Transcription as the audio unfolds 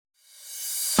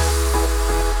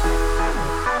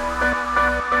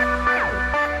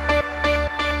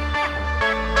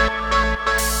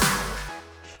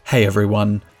Hey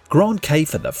everyone, Grant K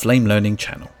for the Flame Learning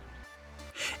channel.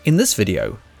 In this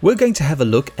video, we're going to have a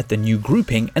look at the new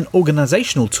grouping and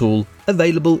organizational tool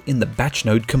available in the batch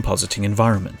node compositing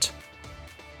environment.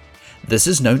 This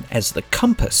is known as the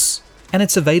compass, and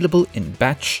it's available in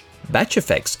Batch,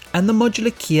 BatchFX, and the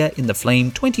Modular Keyer in the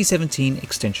Flame 2017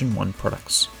 Extension 1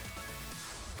 products.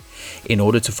 In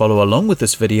order to follow along with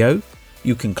this video,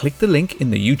 you can click the link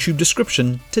in the YouTube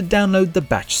description to download the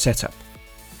batch setup.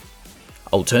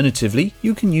 Alternatively,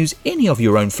 you can use any of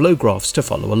your own flow graphs to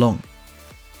follow along.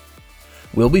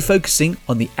 We'll be focusing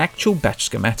on the actual batch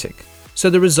schematic, so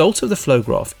the result of the flow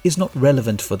graph is not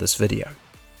relevant for this video.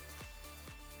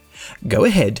 Go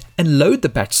ahead and load the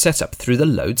batch setup through the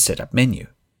Load Setup menu.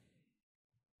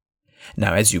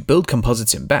 Now, as you build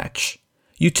composites in batch,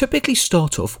 you typically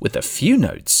start off with a few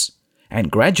nodes,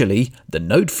 and gradually the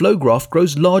node flow graph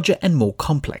grows larger and more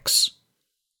complex.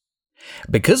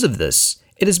 Because of this,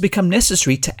 it has become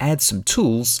necessary to add some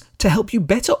tools to help you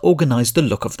better organize the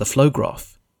look of the flow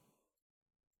graph.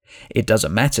 It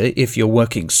doesn't matter if you're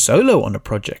working solo on a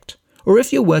project or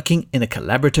if you're working in a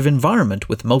collaborative environment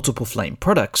with multiple Flame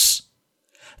products,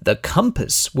 the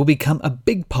compass will become a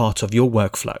big part of your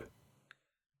workflow.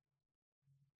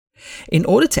 In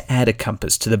order to add a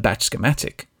compass to the batch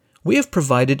schematic, we have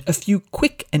provided a few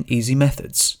quick and easy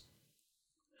methods.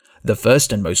 The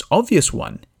first and most obvious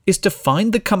one is to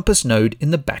find the compass node in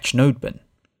the batch node bin.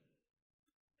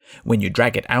 When you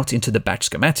drag it out into the batch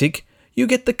schematic, you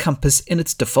get the compass in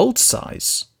its default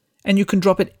size, and you can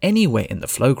drop it anywhere in the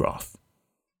flow graph.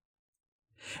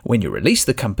 When you release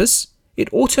the compass,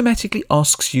 it automatically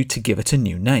asks you to give it a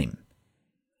new name,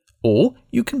 or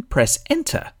you can press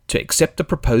Enter to accept the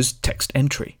proposed text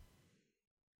entry.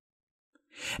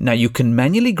 Now you can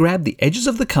manually grab the edges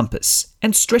of the compass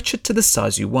and stretch it to the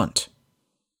size you want.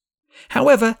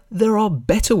 However, there are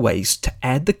better ways to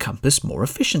add the compass more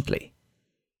efficiently.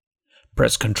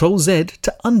 Press Ctrl Z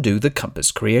to undo the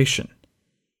compass creation.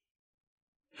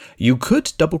 You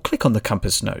could double-click on the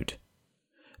compass node.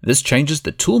 This changes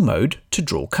the tool mode to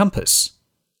Draw Compass.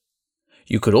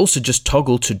 You could also just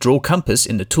toggle to Draw Compass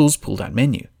in the Tools pull-down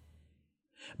menu.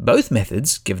 Both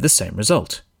methods give the same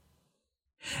result.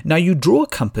 Now you draw a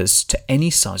compass to any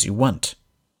size you want.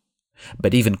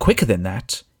 But even quicker than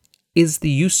that is the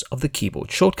use of the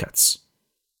keyboard shortcuts.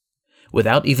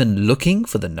 Without even looking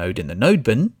for the node in the node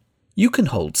bin, you can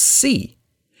hold C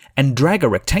and drag a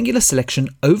rectangular selection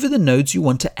over the nodes you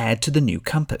want to add to the new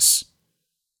compass.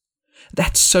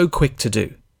 That's so quick to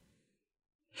do.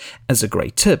 As a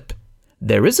great tip,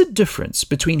 there is a difference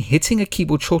between hitting a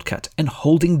keyboard shortcut and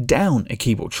holding down a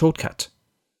keyboard shortcut.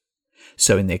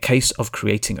 So in the case of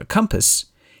creating a compass,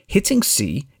 hitting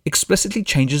C explicitly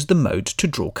changes the mode to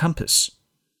Draw Compass.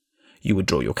 You would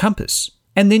draw your compass,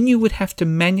 and then you would have to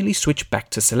manually switch back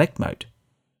to select mode.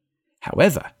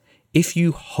 However, if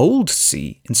you hold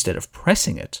C instead of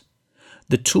pressing it,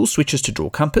 the tool switches to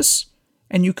Draw Compass,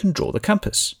 and you can draw the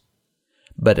compass.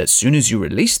 But as soon as you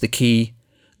release the key,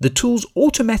 the tools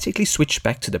automatically switch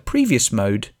back to the previous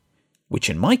mode, which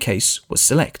in my case was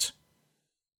Select.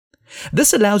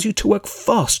 This allows you to work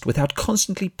fast without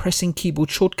constantly pressing keyboard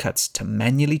shortcuts to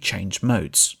manually change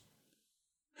modes.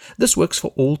 This works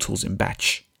for all tools in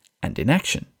batch and in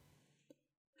action.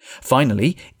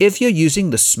 Finally, if you're using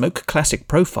the Smoke Classic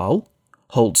profile,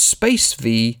 hold Space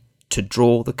V to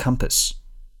draw the compass.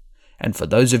 And for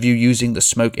those of you using the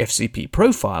Smoke FCP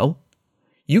profile,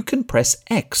 you can press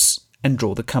X and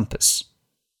draw the compass.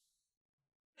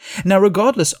 Now,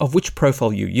 regardless of which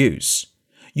profile you use,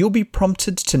 you'll be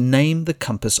prompted to name the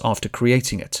compass after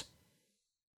creating it.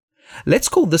 Let's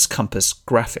call this compass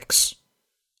Graphics.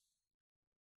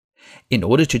 In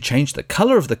order to change the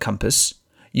color of the compass,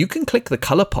 you can click the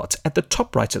color pot at the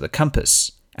top right of the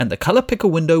compass, and the color picker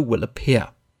window will appear.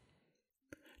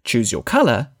 Choose your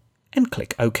color and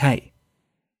click OK.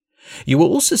 You will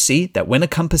also see that when a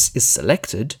compass is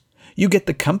selected, you get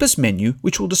the compass menu,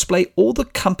 which will display all the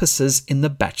compasses in the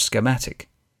batch schematic.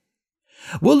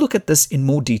 We'll look at this in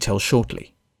more detail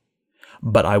shortly.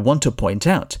 But I want to point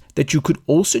out that you could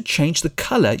also change the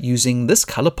color using this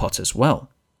color pot as well.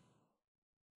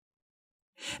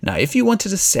 Now, if you wanted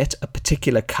to set a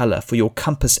particular color for your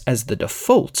compass as the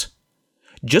default,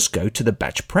 just go to the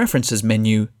Batch Preferences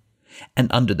menu, and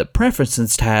under the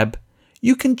Preferences tab,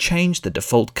 you can change the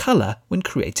default color when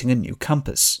creating a new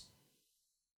compass.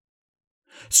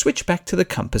 Switch back to the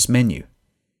compass menu.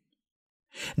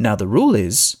 Now, the rule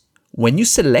is, when you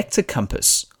select a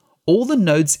compass, all the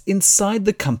nodes inside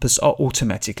the compass are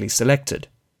automatically selected.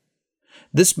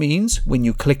 This means when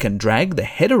you click and drag the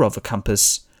header of a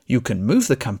compass, you can move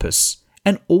the compass,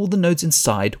 and all the nodes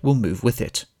inside will move with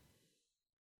it.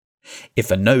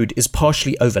 If a node is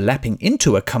partially overlapping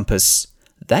into a compass,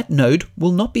 that node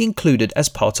will not be included as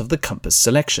part of the compass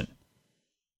selection.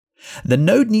 The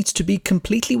node needs to be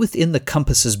completely within the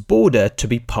compass's border to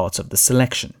be part of the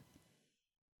selection.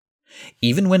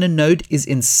 Even when a node is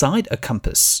inside a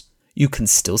compass, you can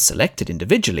still select it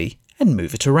individually and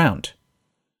move it around.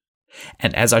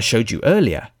 And as I showed you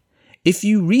earlier, if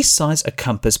you resize a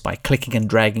compass by clicking and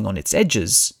dragging on its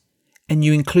edges, and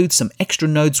you include some extra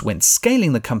nodes when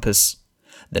scaling the compass,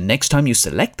 the next time you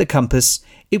select the compass,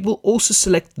 it will also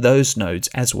select those nodes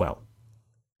as well.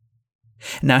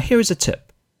 Now here is a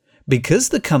tip. Because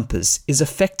the compass is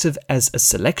effective as a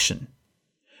selection,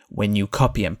 when you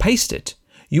copy and paste it,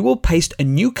 you will paste a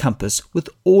new compass with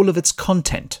all of its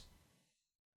content.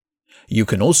 You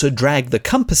can also drag the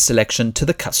compass selection to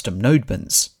the custom node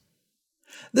bins.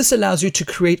 This allows you to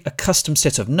create a custom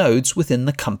set of nodes within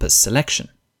the compass selection.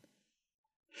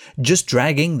 Just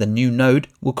dragging the new node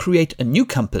will create a new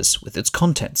compass with its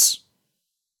contents.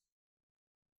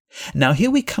 Now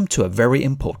here we come to a very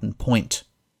important point.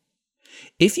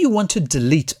 If you want to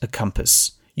delete a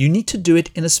compass, you need to do it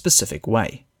in a specific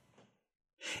way.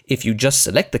 If you just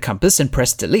select the compass and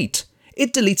press delete,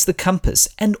 it deletes the compass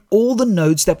and all the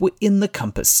nodes that were in the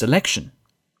compass selection.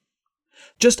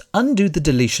 Just undo the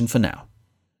deletion for now.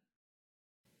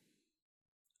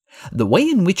 The way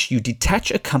in which you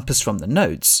detach a compass from the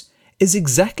nodes is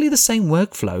exactly the same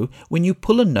workflow when you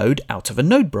pull a node out of a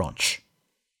node branch.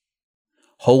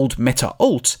 Hold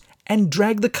Meta-Alt and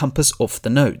drag the compass off the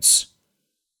nodes.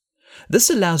 This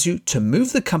allows you to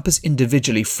move the compass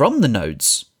individually from the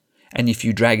nodes, and if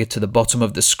you drag it to the bottom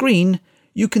of the screen,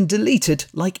 you can delete it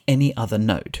like any other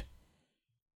node.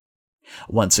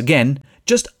 Once again,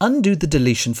 just undo the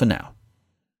deletion for now.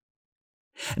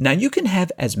 Now you can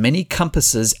have as many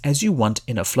compasses as you want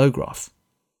in a flow graph.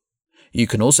 You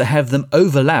can also have them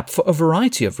overlap for a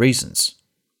variety of reasons.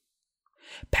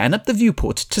 Pan up the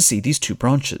viewport to see these two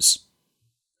branches.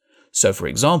 So for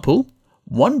example,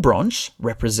 one branch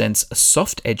represents a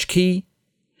soft edge key,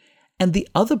 and the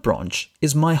other branch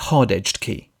is my hard-edged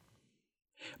key.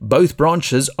 Both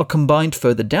branches are combined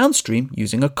further downstream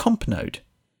using a comp node.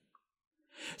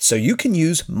 So you can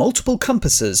use multiple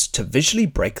compasses to visually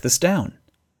break this down.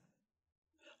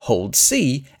 Hold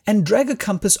C and drag a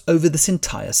compass over this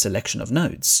entire selection of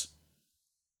nodes.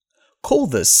 Call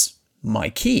this my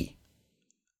key.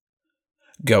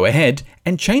 Go ahead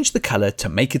and change the color to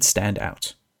make it stand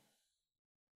out.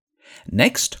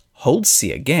 Next, hold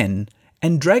C again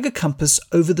and drag a compass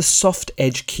over the soft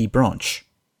edge key branch.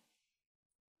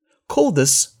 Call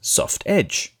this soft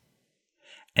edge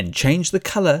and change the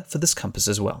color for this compass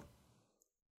as well.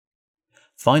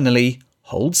 Finally,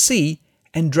 hold C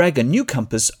and drag a new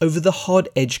compass over the hard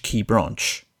edge key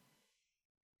branch.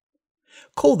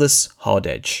 Call this hard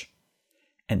edge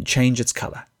and change its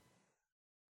color.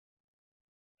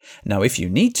 Now if you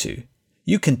need to,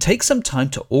 you can take some time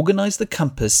to organize the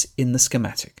compass in the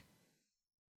schematic.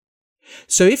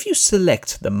 So if you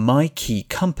select the My Key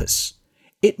compass,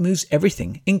 it moves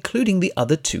everything, including the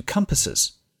other two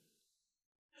compasses.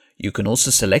 You can also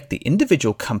select the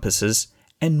individual compasses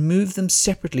and move them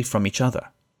separately from each other.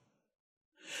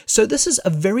 So this is a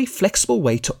very flexible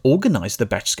way to organize the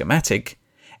batch schematic,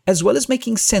 as well as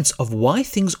making sense of why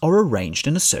things are arranged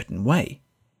in a certain way.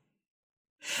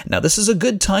 Now this is a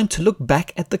good time to look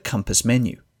back at the compass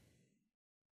menu.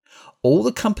 All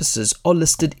the compasses are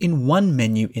listed in one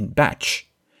menu in Batch,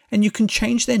 and you can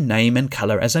change their name and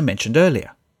color as I mentioned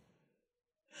earlier.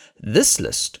 This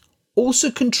list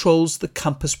also controls the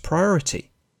compass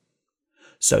priority.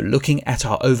 So looking at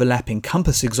our overlapping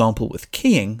compass example with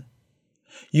keying,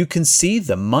 you can see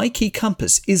the My Key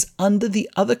compass is under the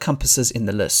other compasses in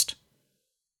the list.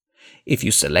 If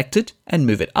you select it and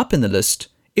move it up in the list,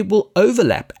 it will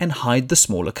overlap and hide the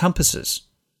smaller compasses.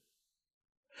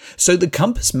 So the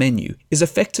compass menu is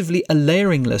effectively a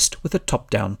layering list with a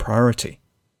top-down priority.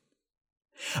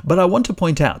 But I want to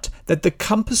point out that the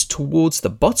compass towards the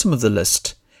bottom of the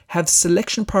list have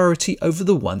selection priority over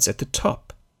the ones at the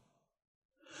top.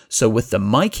 So with the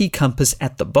My Key compass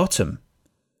at the bottom,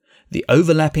 the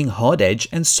overlapping hard edge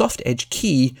and soft edge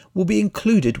key will be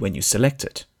included when you select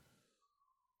it.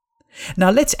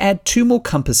 Now let's add two more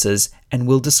compasses and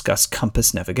we'll discuss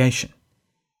compass navigation.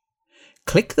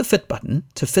 Click the Fit button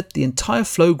to fit the entire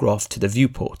flow graph to the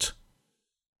viewport.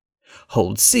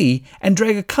 Hold C and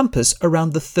drag a compass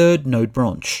around the third node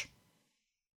branch.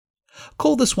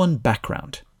 Call this one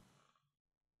Background.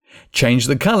 Change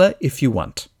the color if you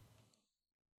want.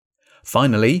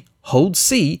 Finally, hold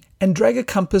C and drag a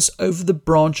compass over the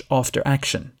branch after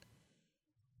action.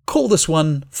 Call this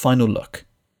one Final Look.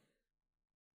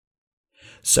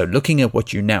 So looking at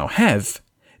what you now have,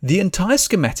 the entire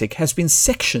schematic has been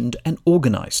sectioned and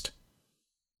organized.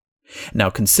 Now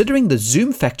considering the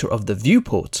zoom factor of the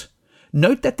viewport,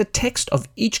 note that the text of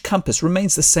each compass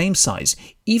remains the same size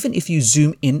even if you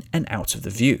zoom in and out of the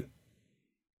view.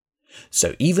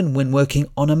 So even when working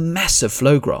on a massive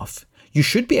flow graph, you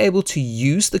should be able to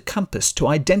use the compass to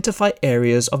identify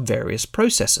areas of various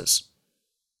processes.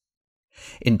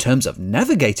 In terms of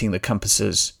navigating the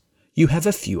compasses, you have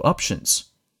a few options.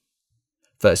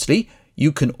 Firstly,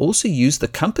 you can also use the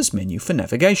compass menu for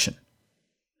navigation.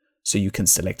 So you can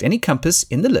select any compass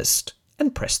in the list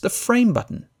and press the Frame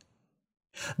button.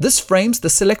 This frames the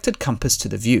selected compass to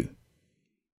the view.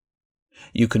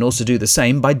 You can also do the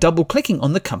same by double-clicking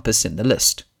on the compass in the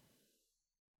list.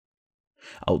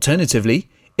 Alternatively,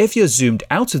 if you're zoomed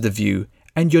out of the view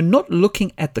and you're not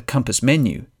looking at the compass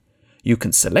menu, you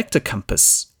can select a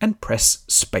compass and press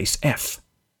Space F.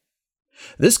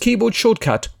 This keyboard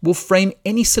shortcut will frame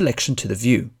any selection to the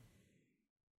view.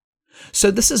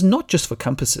 So this is not just for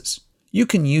compasses. You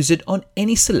can use it on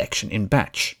any selection in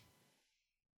Batch.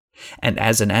 And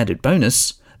as an added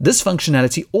bonus, this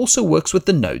functionality also works with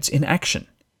the nodes in action.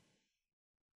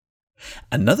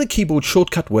 Another keyboard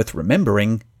shortcut worth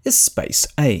remembering is Space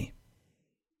A.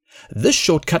 This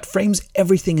shortcut frames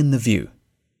everything in the view.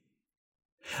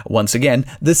 Once again,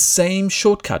 the same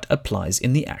shortcut applies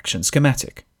in the action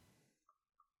schematic.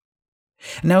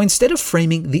 Now instead of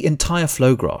framing the entire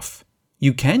flow graph,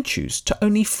 you can choose to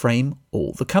only frame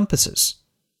all the compasses.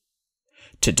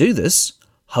 To do this,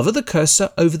 hover the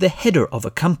cursor over the header of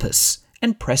a compass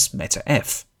and press Meta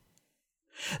F.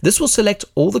 This will select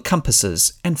all the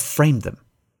compasses and frame them.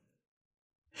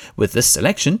 With this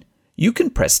selection, you can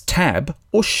press Tab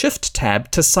or Shift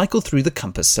Tab to cycle through the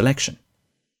compass selection.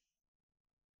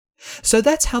 So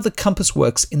that's how the compass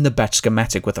works in the Batch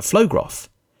schematic with a flow graph,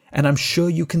 and I'm sure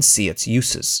you can see its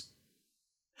uses.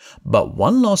 But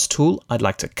one last tool I'd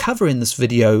like to cover in this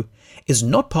video is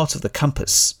not part of the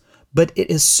compass, but it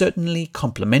is certainly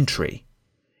complementary,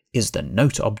 is the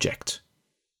Note object.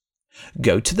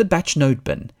 Go to the Batch node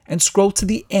bin and scroll to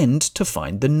the end to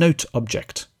find the Note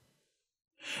object.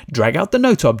 Drag out the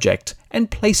Note object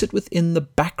and place it within the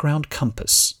background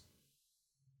compass.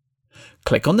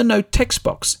 Click on the Note text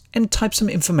box and type some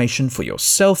information for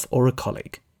yourself or a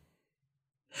colleague.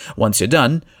 Once you're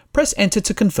done, press Enter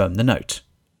to confirm the note.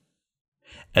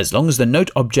 As long as the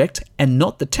Note object and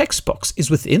not the text box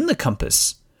is within the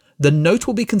compass, the note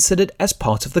will be considered as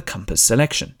part of the compass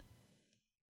selection.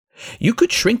 You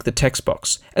could shrink the text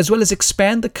box as well as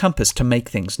expand the compass to make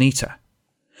things neater,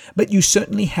 but you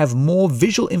certainly have more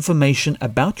visual information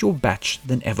about your batch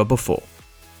than ever before.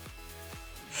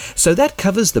 So that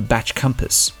covers the Batch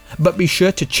compass, but be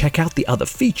sure to check out the other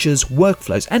features,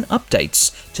 workflows, and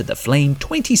updates to the Flame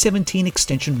 2017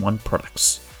 Extension 1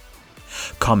 products.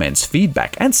 Comments,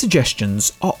 feedback, and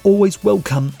suggestions are always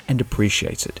welcome and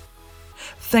appreciated.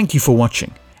 Thank you for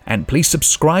watching, and please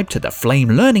subscribe to the Flame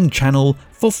Learning channel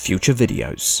for future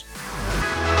videos.